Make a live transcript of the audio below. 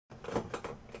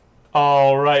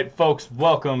Alright folks,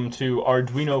 welcome to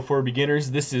Arduino for Beginners.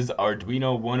 This is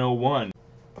Arduino 101.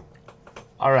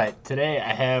 Alright, today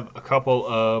I have a couple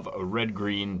of red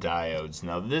green diodes.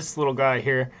 Now this little guy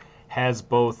here has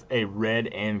both a red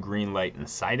and green light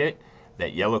inside it.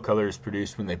 That yellow color is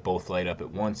produced when they both light up at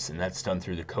once, and that's done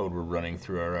through the code we're running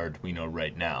through our Arduino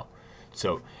right now.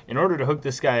 So in order to hook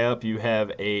this guy up, you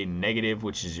have a negative,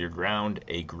 which is your ground,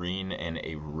 a green, and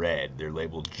a red. They're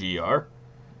labeled GR.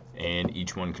 And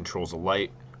each one controls a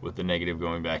light, with the negative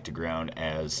going back to ground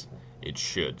as it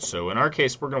should. So in our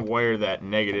case, we're going to wire that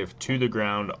negative to the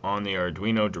ground on the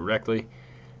Arduino directly.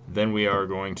 Then we are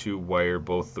going to wire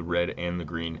both the red and the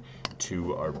green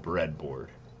to our breadboard.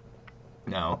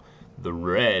 Now, the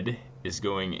red is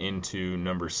going into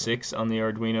number 6 on the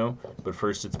Arduino, but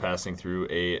first it's passing through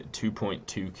a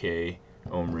 2.2K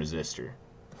ohm resistor.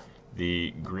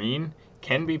 The green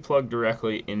can be plugged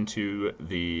directly into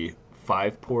the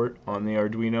 5-port on the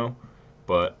Arduino,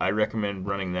 but I recommend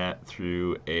running that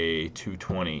through a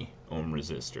 220 ohm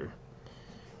resistor.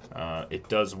 It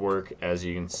does work, as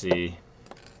you can see,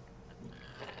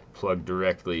 plugged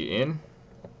directly in,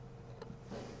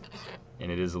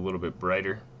 and it is a little bit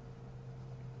brighter.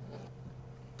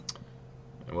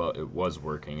 Well, it was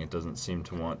working. It doesn't seem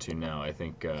to want to now. I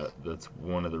think that's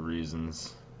one of the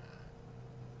reasons.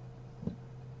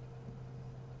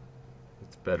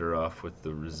 Better off with the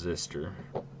resistor.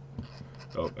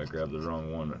 Oh, I grabbed the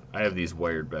wrong one. I have these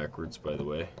wired backwards, by the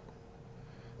way.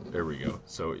 There we go.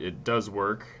 So it does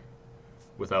work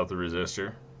without the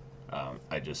resistor.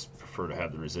 I just prefer to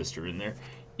have the resistor in there.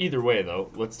 Either way, though,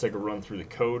 let's take a run through the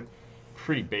code.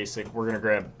 Pretty basic. We're going to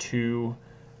grab two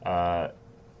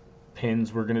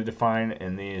pins we're going to define,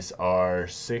 and these are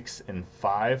 6 and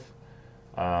 5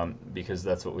 because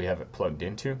that's what we have it plugged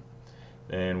into.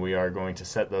 Then we are going to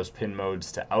set those pin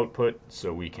modes to output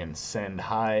so we can send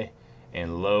high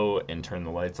and low and turn the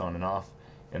lights on and off.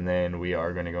 And then we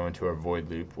are going to go into our void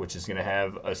loop, which is going to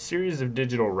have a series of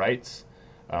digital writes,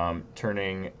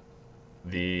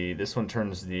 this one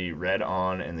turns the red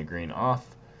on and the green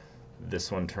off.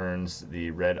 This one turns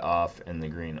the red off and the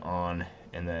green on,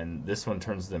 and then this one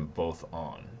turns them both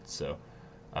on. So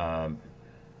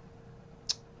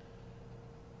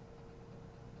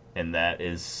and that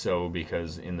is so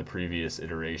because in the previous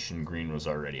iteration green was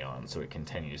already on, so it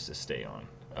continues to stay on,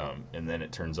 and then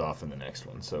it turns off in the next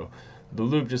one. So the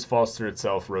loop just falls through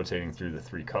itself, rotating through the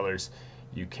 3 colors.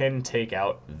 You can take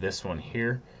out this one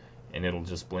here and it'll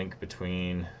just blink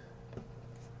between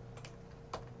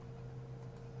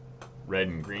red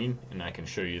and green, and I can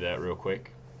show you that real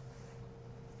quick.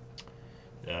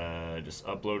 Just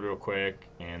upload real quick,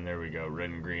 and there we go, red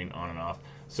and green on and off.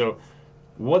 So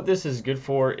what this is good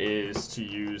for is to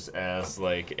use as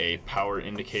like a power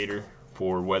indicator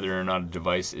for whether or not a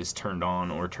device is turned on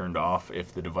or turned off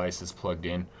if the device is plugged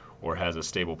in or has a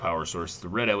stable power source. The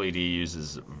red LED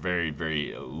uses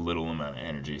very little amount of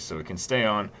energy, so it can stay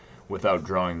on without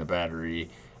drawing the battery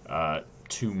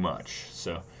too much.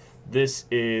 So this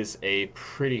is a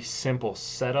pretty simple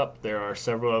setup. There are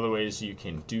several other ways you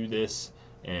can do this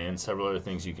and several other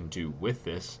things you can do with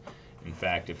this. In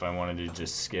fact, if I wanted to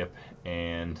just skip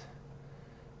and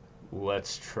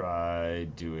let's try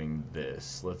doing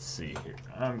this. Let's see here.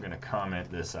 I'm going to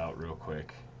comment this out real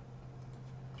quick.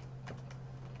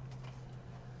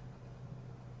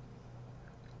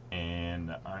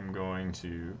 And I'm going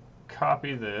to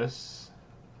copy this.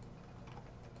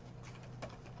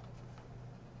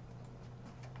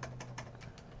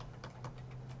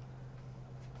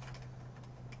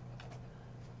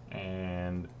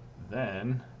 And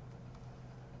then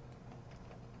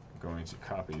going to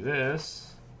copy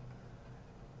this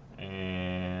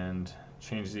and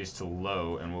change these to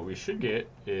low, and what we should get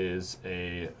is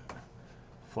a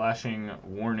flashing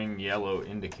warning yellow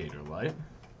indicator light.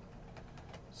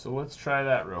 So let's try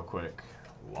that real quick.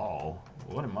 Lol,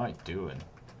 what am I doing?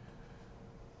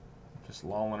 Just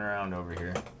lolling around over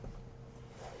here.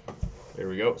 There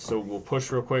we go. So we'll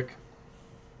push real quick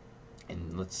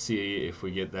and let's see if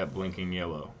we get that blinking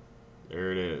yellow.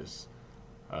 There it is.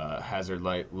 Hazard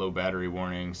light, low battery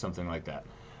warning, something like that.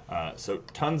 So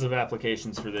tons of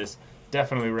applications for this.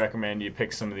 Definitely recommend you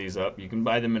pick some of these up. You can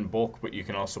buy them in bulk, but you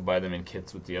can also buy them in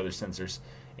kits with the other sensors.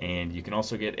 And you can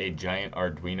also get a giant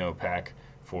Arduino pack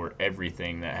for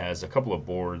everything that has a couple of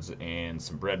boards and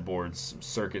some breadboards, some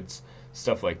circuits,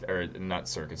 stuff like that, or not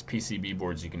circuits, PCB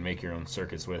boards you can make your own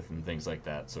circuits with and things like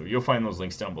that. So you'll find those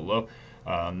links down below.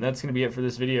 That's going to be it for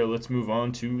this video. Let's move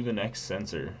on to the next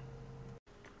sensor.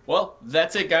 Well,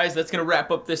 that's it, guys. That's going to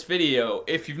wrap up this video.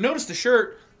 If you've noticed the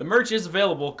shirt, the merch is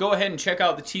available. Go ahead and check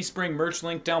out the Teespring merch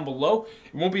link down below.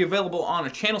 It won't be available on a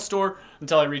channel store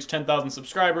until I reach 10,000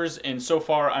 subscribers, and so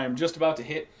far I am just about to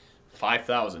hit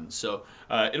 5,000. So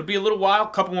it'll be a little while, a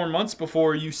couple more months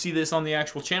before you see this on the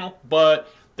actual channel, but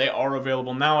they are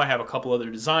available now. I have a couple other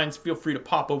designs. Feel free to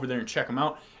pop over there and check them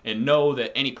out, and know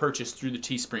that any purchase through the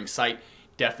Teespring site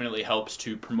definitely helps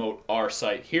to promote our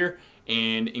site here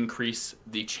and increase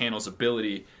the channel's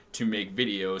ability to make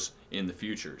videos in the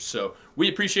future. So we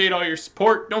appreciate all your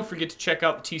support. Don't forget to check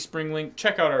out the Teespring link,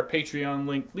 check out our Patreon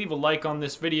link, leave a like on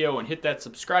this video, and hit that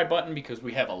subscribe button because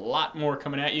we have a lot more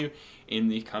coming at you in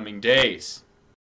the coming days.